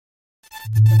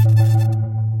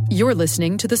You're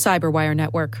listening to the Cyberwire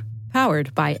Network,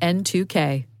 powered by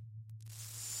N2K.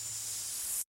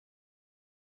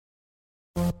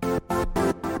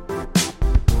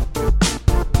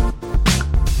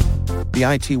 The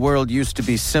IT world used to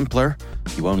be simpler.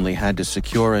 You only had to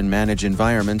secure and manage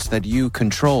environments that you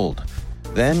controlled.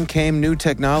 Then came new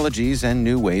technologies and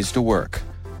new ways to work.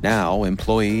 Now,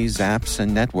 employees, apps,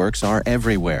 and networks are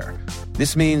everywhere.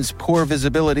 This means poor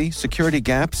visibility, security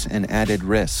gaps, and added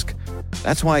risk.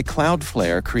 That's why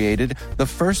Cloudflare created the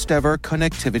first-ever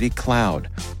connectivity cloud.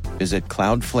 Visit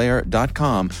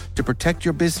cloudflare.com to protect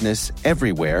your business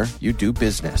everywhere you do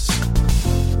business.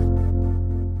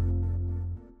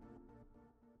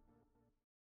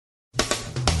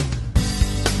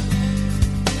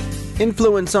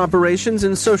 Influence operations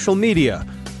in social media,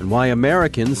 and why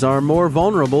Americans are more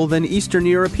vulnerable than Eastern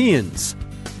Europeans.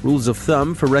 Rules of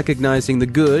thumb for recognizing the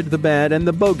good, the bad, and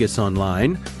the bogus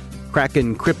online.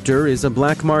 Kraken Cryptor is a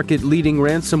black market leading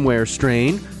ransomware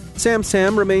strain.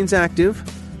 SamSam remains active.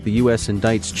 The U.S.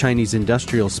 indicts Chinese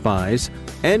industrial spies.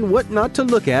 And what not to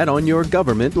look at on your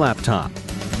government laptop.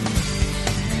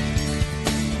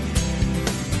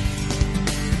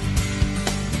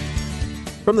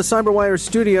 From the Cyberwire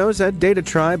studios at Data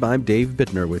Tribe, I'm Dave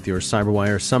Bittner with your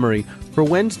Cyberwire summary for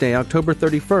Wednesday, October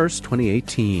 31st,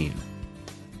 2018.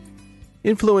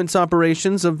 Influence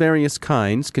operations of various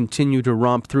kinds continue to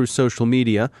romp through social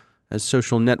media as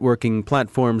social networking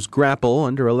platforms grapple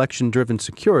under election-driven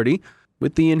security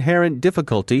with the inherent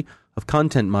difficulty of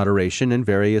content moderation and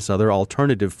various other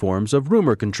alternative forms of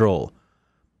rumor control.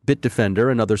 Bitdefender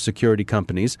and other security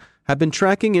companies have been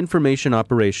tracking information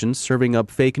operations serving up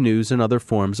fake news and other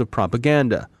forms of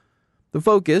propaganda. The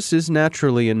focus is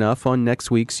naturally enough on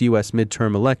next week's U.S.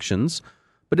 midterm elections,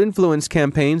 but influence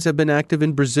campaigns have been active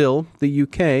in Brazil, the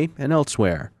UK, and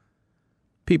elsewhere.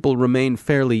 People remain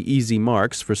fairly easy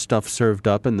marks for stuff served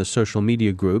up in the social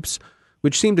media groups,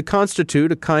 which seem to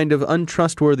constitute a kind of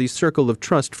untrustworthy circle of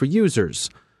trust for users.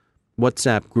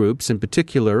 WhatsApp groups in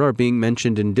particular are being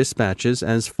mentioned in dispatches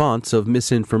as fonts of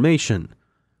misinformation.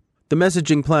 The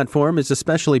messaging platform is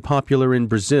especially popular in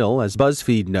Brazil, as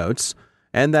BuzzFeed notes,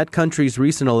 and that country's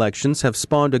recent elections have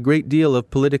spawned a great deal of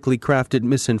politically crafted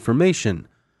misinformation.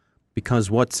 Because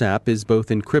WhatsApp is both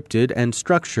encrypted and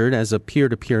structured as a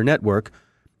peer-to-peer network,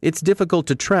 it's difficult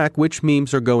to track which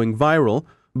memes are going viral,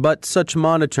 but such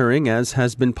monitoring as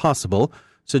has been possible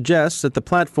suggests that the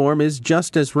platform is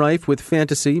just as rife with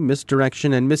fantasy,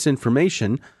 misdirection, and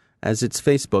misinformation as its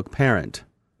Facebook parent.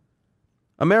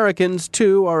 Americans,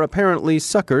 too, are apparently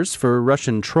suckers for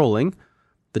Russian trolling.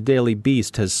 The Daily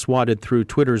Beast has swatted through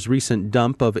Twitter's recent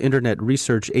dump of Internet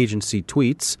Research Agency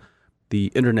tweets.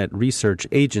 The Internet Research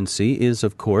Agency is,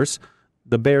 of course,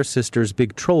 the Bear Sisters'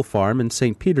 big troll farm in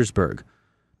St. Petersburg.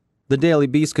 The Daily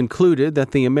Beast concluded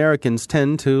that the Americans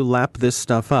tend to lap this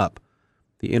stuff up.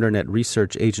 The Internet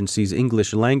Research Agency's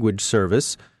English language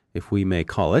service, if we may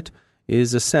call it,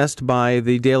 is assessed by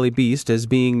the Daily Beast as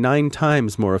being 9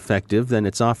 times more effective than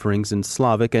its offerings in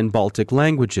Slavic and Baltic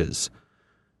languages.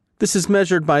 This is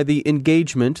measured by the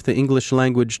engagement the English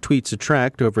language tweets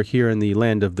attract over here in the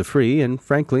land of the free, and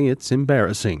frankly, it's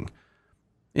embarrassing.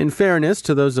 In fairness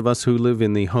to those of us who live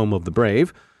in the home of the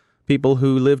brave, people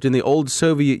who lived in the old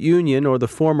Soviet Union or the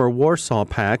former Warsaw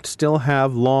Pact still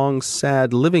have long,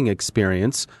 sad living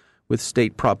experience with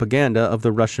state propaganda of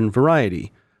the Russian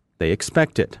variety. They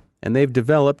expect it, and they've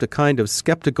developed a kind of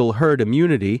skeptical herd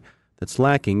immunity that's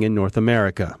lacking in North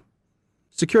America.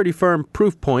 Security firm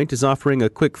Proofpoint is offering a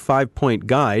quick 5-point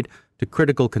guide to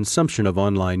critical consumption of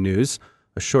online news,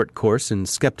 a short course in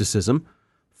skepticism.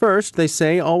 First, they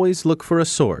say always look for a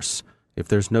source. If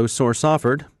there's no source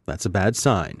offered, that's a bad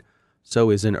sign. So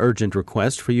is an urgent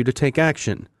request for you to take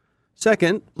action.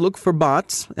 Second, look for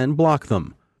bots and block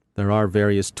them. There are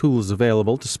various tools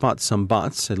available to spot some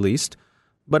bots, at least.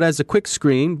 But as a quick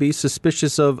screen, be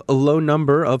suspicious of a low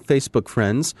number of Facebook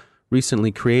friends,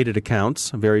 recently created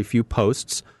accounts, very few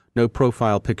posts, no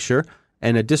profile picture,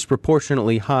 and a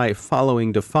disproportionately high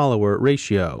following-to-follower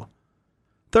ratio.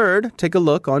 Third, take a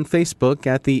look on Facebook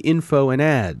at the info and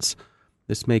ads.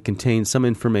 This may contain some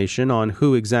information on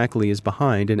who exactly is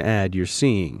behind an ad you're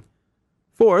seeing.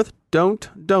 Fourth, don't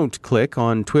click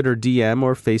on Twitter DM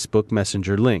or Facebook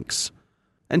Messenger links.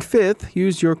 And fifth,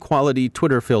 use your quality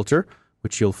Twitter filter,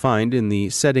 which you'll find in the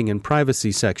Setting and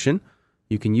Privacy section.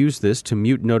 You can use this to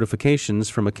mute notifications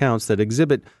from accounts that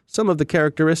exhibit some of the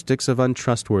characteristics of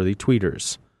untrustworthy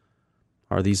tweeters.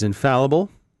 Are these infallible?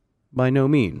 By no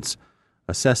means.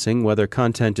 Assessing whether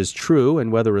content is true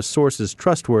and whether a source is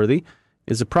trustworthy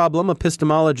is a problem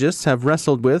epistemologists have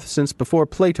wrestled with since before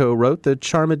Plato wrote the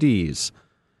Charmides.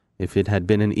 If it had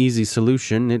been an easy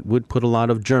solution, it would put a lot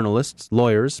of journalists,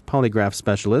 lawyers, polygraph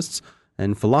specialists,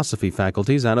 and philosophy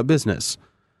faculties out of business.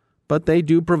 But they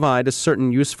do provide a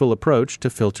certain useful approach to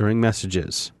filtering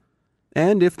messages.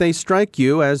 And if they strike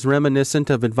you as reminiscent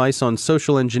of advice on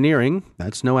social engineering,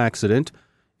 that's no accident.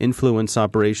 Influence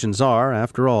operations are,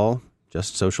 after all,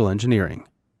 just social engineering.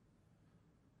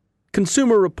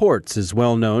 Consumer Reports is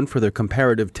well known for their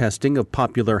comparative testing of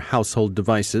popular household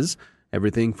devices,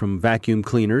 everything from vacuum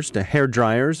cleaners to hair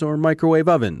dryers or microwave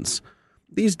ovens.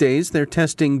 These days, they're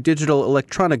testing digital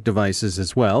electronic devices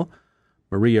as well.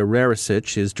 Maria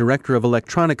Raricic is Director of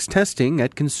Electronics Testing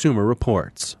at Consumer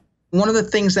Reports. One of the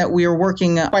things that we are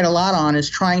working quite a lot on is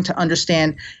trying to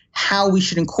understand how we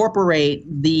should incorporate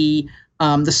the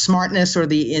smartness or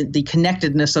the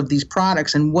connectedness of these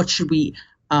products, and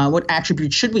what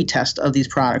attributes should we test of these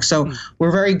products. So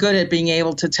we're very good at being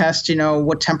able to test,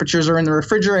 what temperatures are in the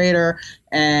refrigerator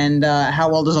and how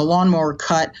well does a lawnmower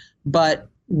cut. But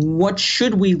what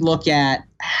should we look at?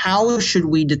 How should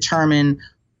we determine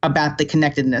about the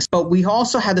connectedness? But we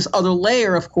also have this other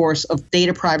layer, of course, of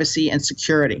data privacy and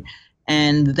security.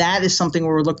 And that is something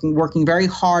we're working very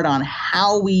hard on,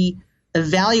 how we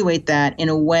evaluate that in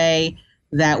a way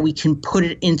that we can put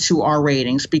it into our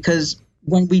ratings. Because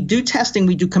when we do testing,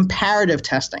 we do comparative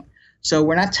testing. So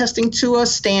we're not testing to a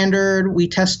standard. We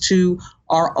test to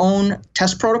our own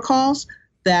test protocols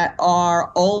that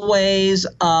are always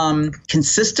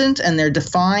consistent, and they're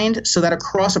defined so that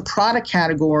across a product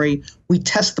category, we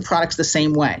test the products the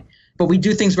same way. But we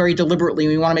do things very deliberately.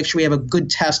 We want to make sure we have a good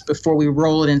test before we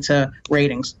roll it into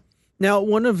ratings. Now,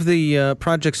 one of the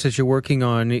projects that you're working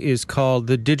on is called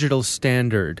the Digital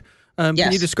Standard. Yes.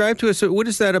 Can you describe to us, what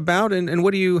is that about, and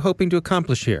what are you hoping to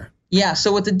accomplish here? Yeah,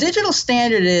 so what the Digital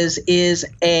Standard is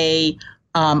a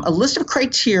list of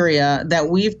criteria that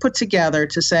we've put together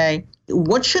to say,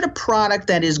 what should a product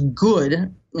that is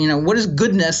good, what is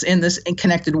goodness in this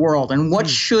connected world, and what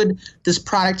should this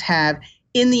product have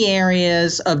in the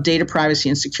areas of data privacy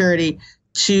and security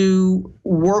to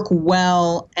work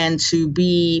well and to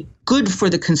be good for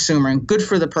the consumer and good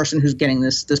for the person who's getting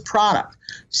this product.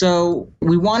 So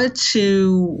we wanted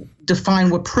to define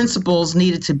what principles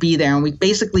needed to be there, and we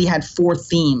basically had 4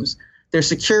 themes. There's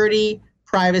security,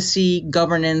 privacy,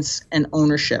 governance, and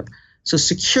ownership. So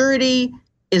security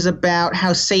is about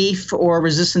how safe or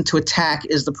resistant to attack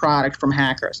is the product from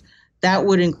hackers. That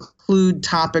would include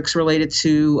topics related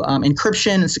to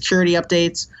encryption and security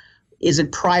updates. Is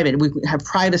it private? We have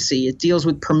privacy. It deals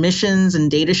with permissions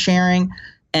and data sharing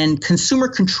and consumer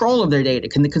control of their data.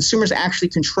 Can the consumers actually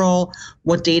control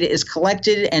what data is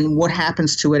collected and what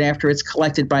happens to it after it's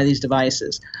collected by these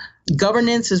devices?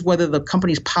 Governance is whether the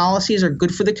company's policies are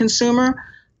good for the consumer,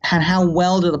 and how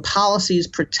well do the policies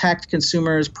protect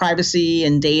consumers' privacy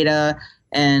and data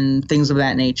and things of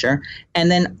that nature.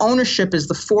 And then ownership is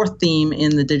the 4th theme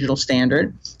in the Digital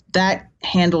Standard. That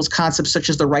handles concepts such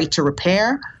as the right to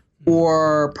repair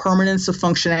or permanence of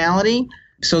functionality.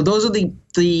 So those are the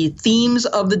themes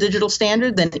of the Digital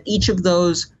Standard. Then each of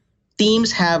those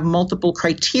themes have multiple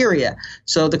criteria.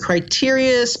 So the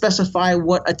criteria specify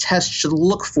what a test should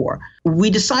look for.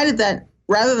 We decided that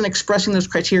rather than expressing those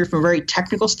criteria from a very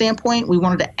technical standpoint, we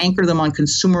wanted to anchor them on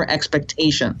consumer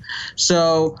expectation.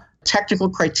 So technical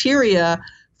criteria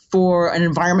for an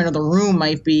environment of the room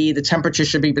might be the temperature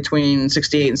should be between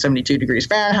 68 and 72 degrees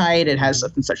Fahrenheit. It has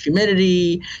such and such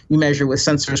humidity. You measure with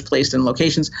sensors placed in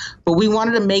locations. But we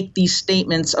wanted to make these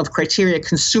statements of criteria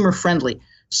consumer friendly.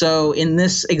 So in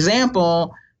this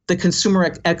example, the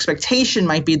consumer expectation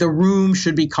might be the room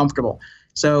should be comfortable.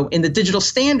 So in the Digital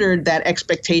Standard, that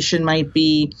expectation might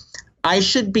be, I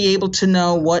should be able to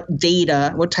know what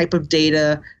type of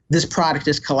data this product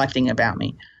is collecting about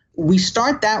me. We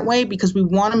start that way because we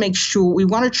want to make sure, we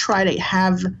want to try to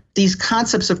have these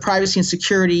concepts of privacy and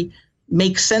security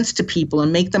make sense to people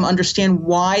and make them understand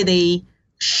why they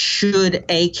should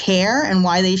care and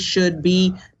why they should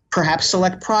be perhaps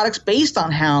select products based on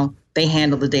how they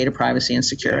handle the data privacy and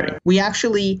security. We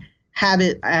actually have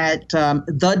it at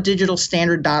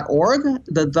thedigitalstandard.org.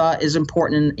 The is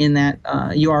important in that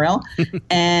URL.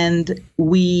 And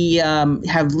we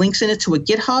have links in it to a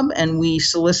GitHub, and we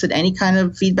solicit any kind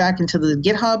of feedback into the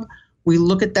GitHub. We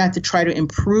look at that to try to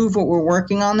improve what we're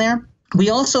working on there. We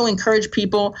also encourage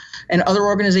people and other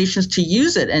organizations to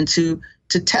use it and to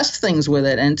test things with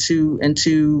it and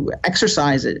to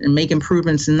exercise it and make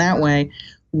improvements in that way.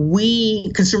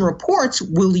 We, Consumer Reports,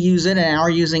 will use it and are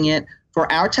using it for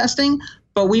our testing,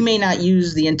 but we may not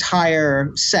use the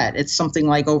entire set. It's something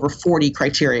like over 40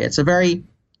 criteria. It's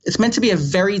meant to be a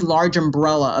very large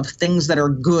umbrella of things that are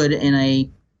good in a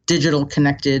digital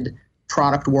connected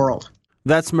product world.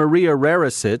 That's Maria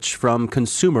Raricic from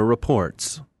Consumer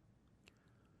Reports.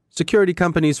 Security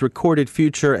companies Recorded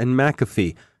Future and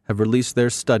McAfee have released their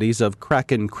studies of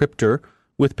Kraken Cryptor,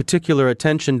 with particular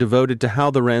attention devoted to how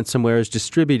the ransomware is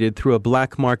distributed through a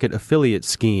black market affiliate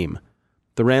scheme.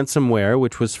 The ransomware,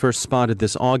 which was first spotted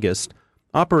this August,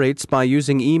 operates by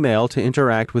using email to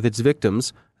interact with its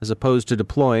victims, as opposed to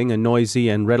deploying a noisy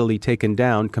and readily taken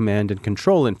down command and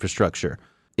control infrastructure.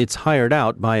 It's hired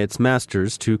out by its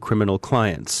masters to criminal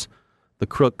clients. The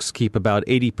crooks keep about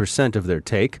 80% of their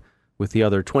take, with the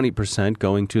other 20%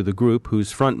 going to the group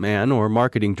whose frontman or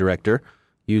marketing director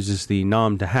uses the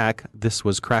nom de hack, "This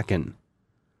was Kraken."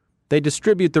 They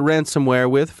distribute the ransomware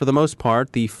with, for the most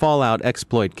part, the Fallout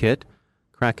exploit kit.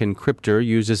 Kraken Cryptor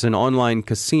uses an online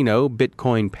casino,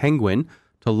 Bitcoin Penguin,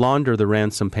 to launder the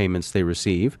ransom payments they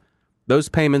receive. Those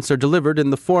payments are delivered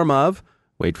in the form of,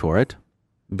 wait for it,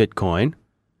 Bitcoin.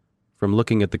 From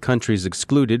looking at the countries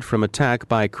excluded from attack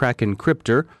by Kraken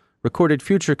Cryptor, Recorded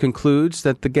Future concludes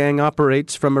that the gang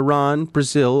operates from Iran,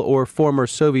 Brazil, or former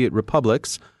Soviet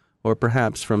republics, or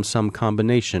perhaps from some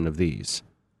combination of these.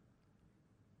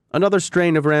 Another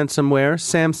strain of ransomware,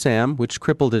 SamSam, which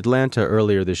crippled Atlanta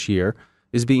earlier this year,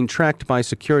 is being tracked by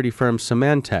security firm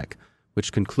Symantec,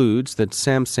 which concludes that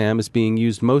SamSam is being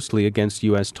used mostly against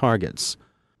U.S. targets.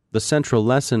 The central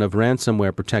lesson of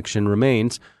ransomware protection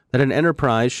remains that an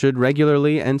enterprise should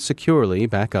regularly and securely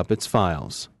back up its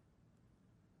files.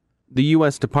 The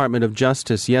U.S. Department of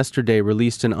Justice yesterday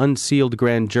released an unsealed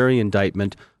grand jury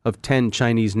indictment of 10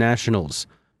 Chinese nationals,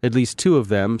 at least 2 of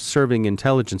them serving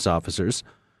intelligence officers,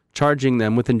 charging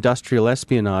them with industrial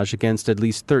espionage against at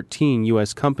least 13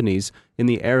 U.S. companies in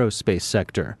the aerospace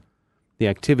sector. The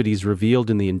activities revealed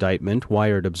in the indictment,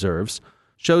 Wired observes,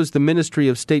 shows the Ministry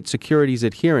of State Security's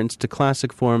adherence to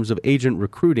classic forms of agent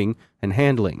recruiting and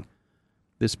handling.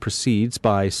 This proceeds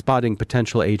by spotting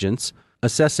potential agents,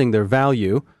 assessing their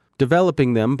value,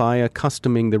 developing them by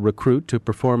accustoming the recruit to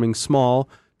performing small,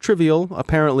 trivial,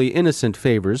 apparently innocent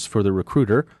favors for the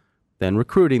recruiter, then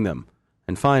recruiting them,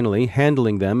 and finally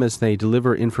handling them as they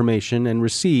deliver information and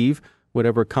receive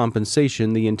whatever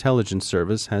compensation the intelligence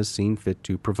service has seen fit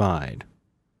to provide.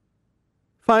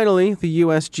 Finally, the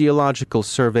U.S. Geological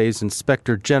Survey's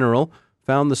Inspector General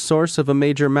found the source of a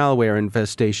major malware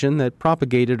infestation that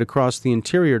propagated across the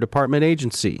Interior Department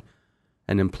agency.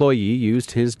 An employee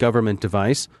used his government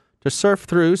device to surf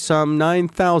through some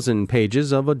 9,000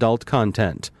 pages of adult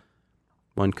content.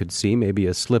 One could see maybe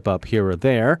a slip-up here or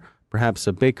there, perhaps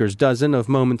a baker's dozen of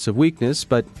moments of weakness,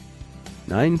 but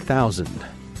 9,000.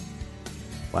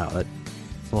 Wow, that's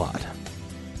a lot.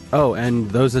 Oh, and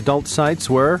those adult sites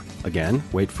were, again,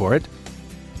 wait for it,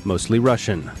 mostly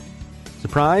Russian.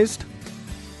 Surprised?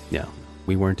 Yeah,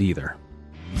 we weren't either.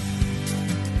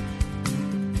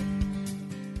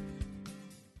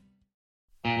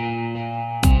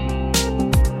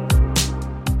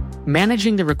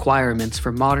 Managing the requirements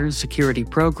for modern security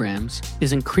programs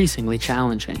is increasingly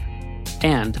challenging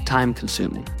and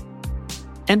time-consuming.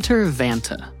 Enter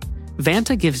Vanta.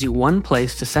 Vanta gives you one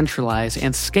place to centralize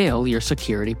and scale your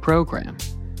security program.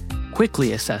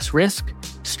 Quickly assess risk,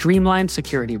 streamline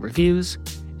security reviews,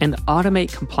 and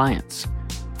automate compliance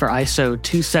for ISO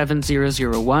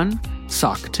 27001,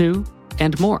 SOC 2,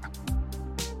 and more.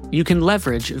 You can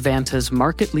leverage Vanta's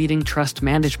market-leading trust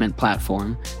management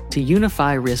platform to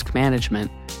unify risk management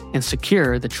and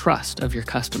secure the trust of your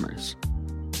customers.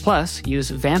 Plus, use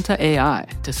Vanta AI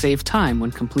to save time when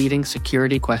completing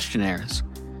security questionnaires.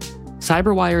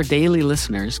 CyberWire Daily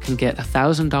listeners can get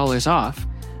 $1,000 off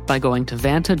by going to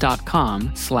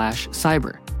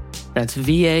vanta.com/cyber. That's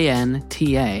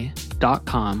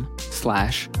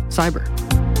VANTA.com/cyber.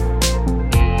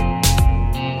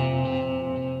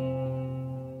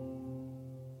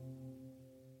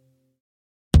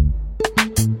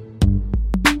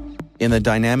 In the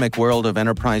dynamic world of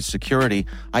enterprise security,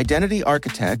 identity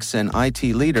architects and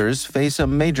IT leaders face a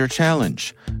major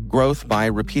challenge. Growth by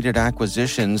repeated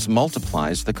acquisitions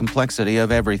multiplies the complexity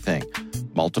of everything.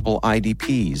 Multiple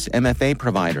IDPs, MFA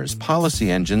providers,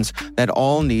 policy engines that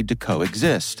all need to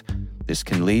coexist. This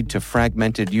can lead to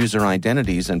fragmented user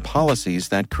identities and policies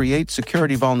that create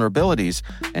security vulnerabilities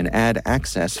and add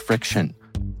access friction.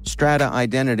 Strata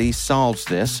Identity solves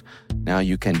this. Now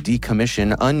you can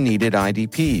decommission unneeded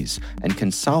IDPs and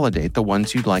consolidate the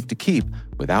ones you'd like to keep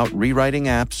without rewriting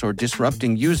apps or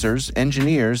disrupting users,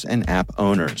 engineers, and app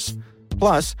owners.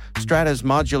 Plus, Strata's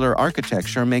modular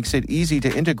architecture makes it easy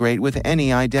to integrate with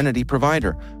any identity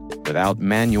provider without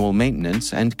manual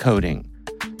maintenance and coding.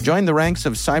 Join the ranks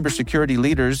of cybersecurity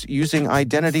leaders using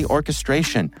identity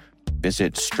orchestration.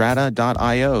 Visit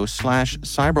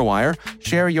strata.io/cyberwire,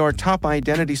 share your top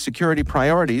identity security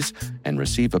priorities, and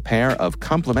receive a pair of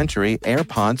complimentary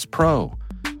AirPods Pro.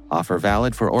 Offer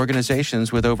valid for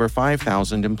organizations with over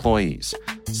 5,000 employees.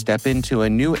 Step into a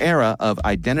new era of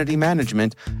identity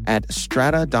management at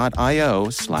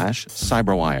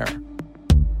strata.io/cyberwire.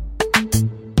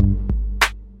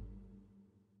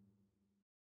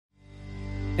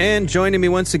 And joining me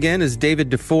once again is David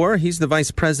Dufour. He's the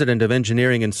Vice President of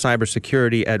Engineering and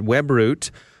Cybersecurity at Webroot.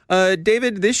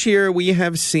 David, this year we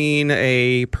have seen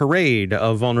a parade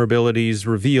of vulnerabilities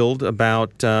revealed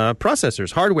about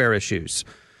processors, hardware issues.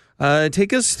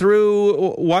 Take us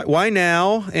through why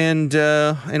now, and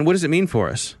what does it mean for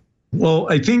us? Well,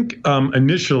 I think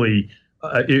initially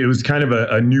it was kind of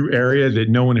a new area that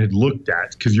no one had looked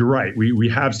at, because you're right, we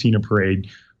have seen a parade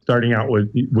starting out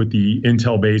with the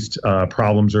Intel-based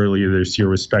problems earlier this year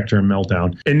with Spectre and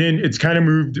Meltdown. And then it's kind of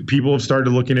moved, people have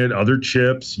started looking at other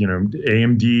chips,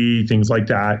 AMD, things like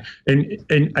that. And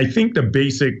I think the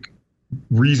basic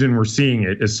reason we're seeing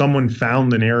it is someone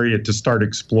found an area to start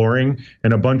exploring,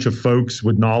 and a bunch of folks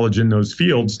with knowledge in those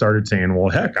fields started saying, well,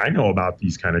 heck, I know about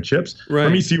these kind of chips. Right.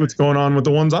 Let me see what's going on with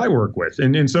the ones I work with.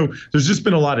 And so there's just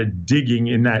been a lot of digging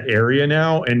in that area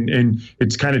now, and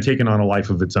it's kind of taken on a life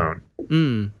of its own.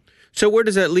 So where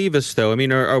does that leave us, though? I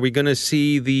mean, are we going to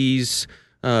see these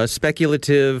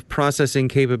speculative processing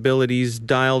capabilities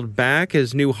dialed back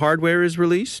as new hardware is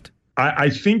released? I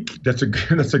think that's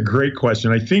a great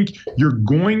question. I think you're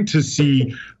going to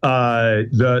see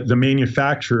the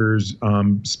manufacturers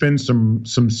spend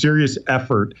some serious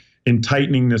effort in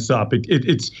tightening this up.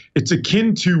 It's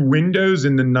akin to Windows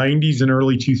in the 90s and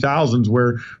early 2000s,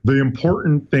 where the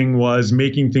important thing was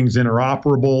making things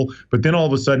interoperable, but then all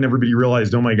of a sudden everybody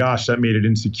realized, oh my gosh, that made it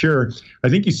insecure. I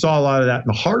think you saw a lot of that in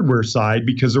the hardware side,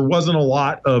 because there wasn't a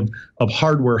lot of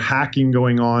hardware hacking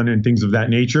going on and things of that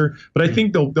nature. But I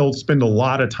think they'll spend a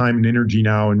lot of time and energy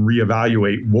now and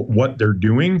reevaluate what they're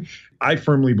doing. I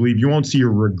firmly believe you won't see a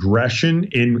regression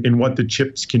in what the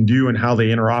chips can do and how they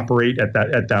interoperate at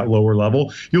that lower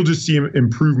level. You'll just see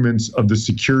improvements of the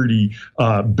security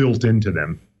built into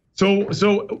them. So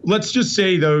let's just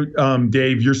say, though,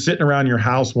 Dave, you're sitting around your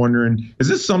house wondering, is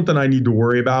this something I need to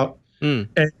worry about? And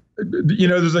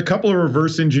there's a couple of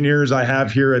reverse engineers I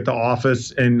have here at the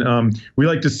office, and we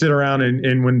like to sit around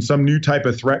and when some new type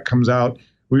of threat comes out,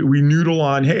 we noodle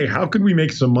on, hey, how could we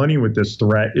make some money with this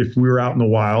threat if we were out in the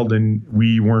wild and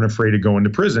we weren't afraid of going to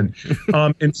prison?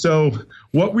 And so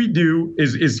what we do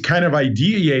is kind of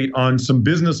ideate on some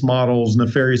business models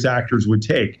nefarious actors would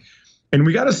take. And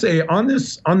we got to say, on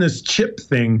this chip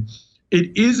thing,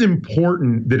 it is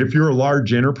important that if you're a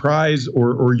large enterprise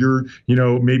or you're,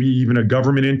 maybe even a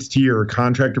government entity or a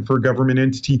contractor for a government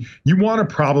entity, you want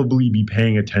to probably be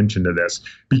paying attention to this.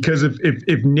 Because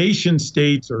if nation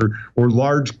states or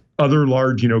other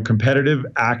large, competitive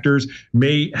actors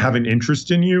may have an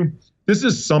interest in you, this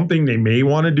is something they may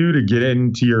want to do to get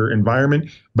into your environment.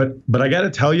 But I got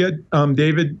to tell you,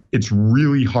 David, it's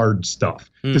really hard stuff.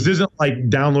 This isn't like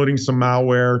downloading some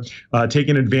malware,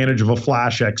 taking advantage of a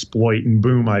Flash exploit, and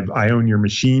boom, I own your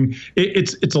machine.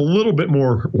 It's a little bit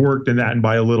more work than that, and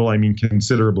by a little, I mean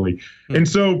considerably. And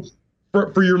so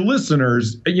for your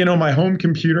listeners, my home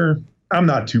computer, I'm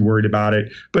not too worried about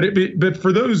it. But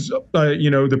for those,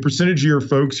 the percentage of your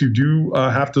folks who do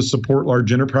have to support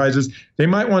large enterprises, they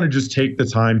might want to just take the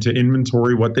time to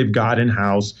inventory what they've got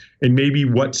in-house and maybe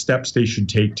what steps they should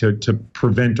take to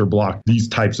prevent or block these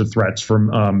types of threats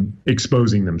from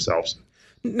exposing themselves.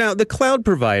 Now, the cloud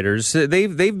providers,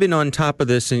 they've been on top of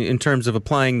this in terms of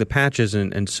applying the patches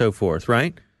and so forth,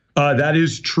 right? That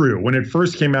is true. When it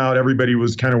first came out, everybody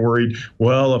was kind of worried.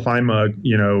 Well, if I'm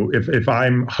if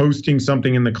I'm hosting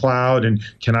something in the cloud, and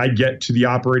can I get to the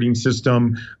operating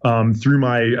system through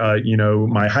my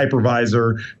my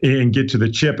hypervisor and get to the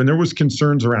chip? And there was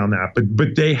concerns around that,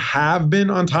 but they have been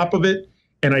on top of it.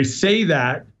 And I say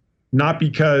that not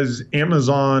because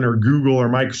Amazon or Google or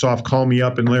Microsoft call me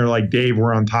up and they're like, Dave,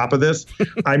 we're on top of this.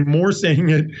 I'm more saying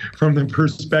it from the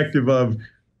perspective of,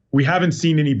 we haven't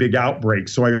seen any big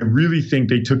outbreaks. So I really think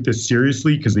they took this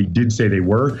seriously, because they did say they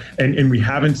were, and we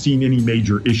haven't seen any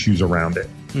major issues around it.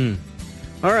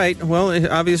 All right.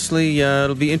 Well, obviously,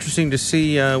 it'll be interesting to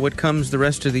see what comes the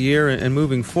rest of the year and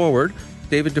moving forward.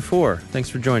 David Dufour, thanks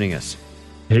for joining us.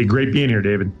 Hey, great being here,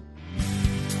 David.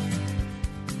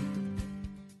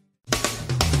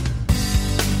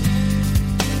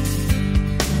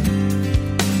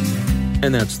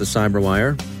 And that's the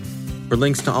Cyberwire. For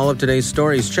links to all of today's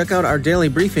stories, check out our daily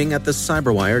briefing at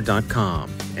thecyberwire.com.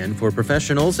 And for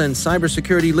professionals and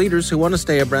cybersecurity leaders who want to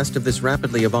stay abreast of this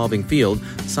rapidly evolving field,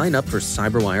 sign up for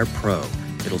CyberWire Pro.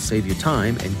 It'll save you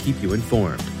time and keep you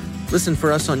informed. Listen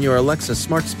for us on your Alexa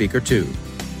smart speaker, too.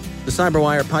 The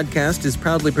CyberWire podcast is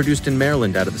proudly produced in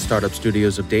Maryland out of the startup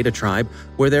studios of Data Tribe,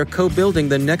 where they're co-building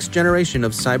the next generation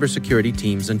of cybersecurity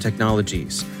teams and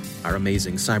technologies. Our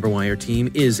amazing CyberWire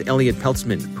team is Elliot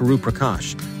Peltzman, Puru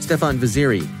Prakash, Stefan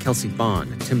Vaziri, Kelsey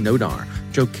Bond, Tim Nodar,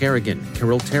 Joe Kerrigan,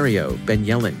 Carol Terrio, Ben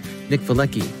Yellen, Nick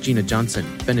Valecki, Gina Johnson,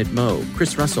 Bennett Moe,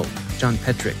 Chris Russell, John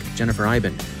Petrick, Jennifer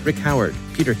Iben, Rick Howard,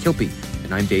 Peter Kilpie,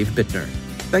 and I'm Dave Bittner.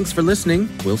 Thanks for listening.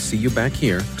 We'll see you back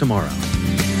here tomorrow.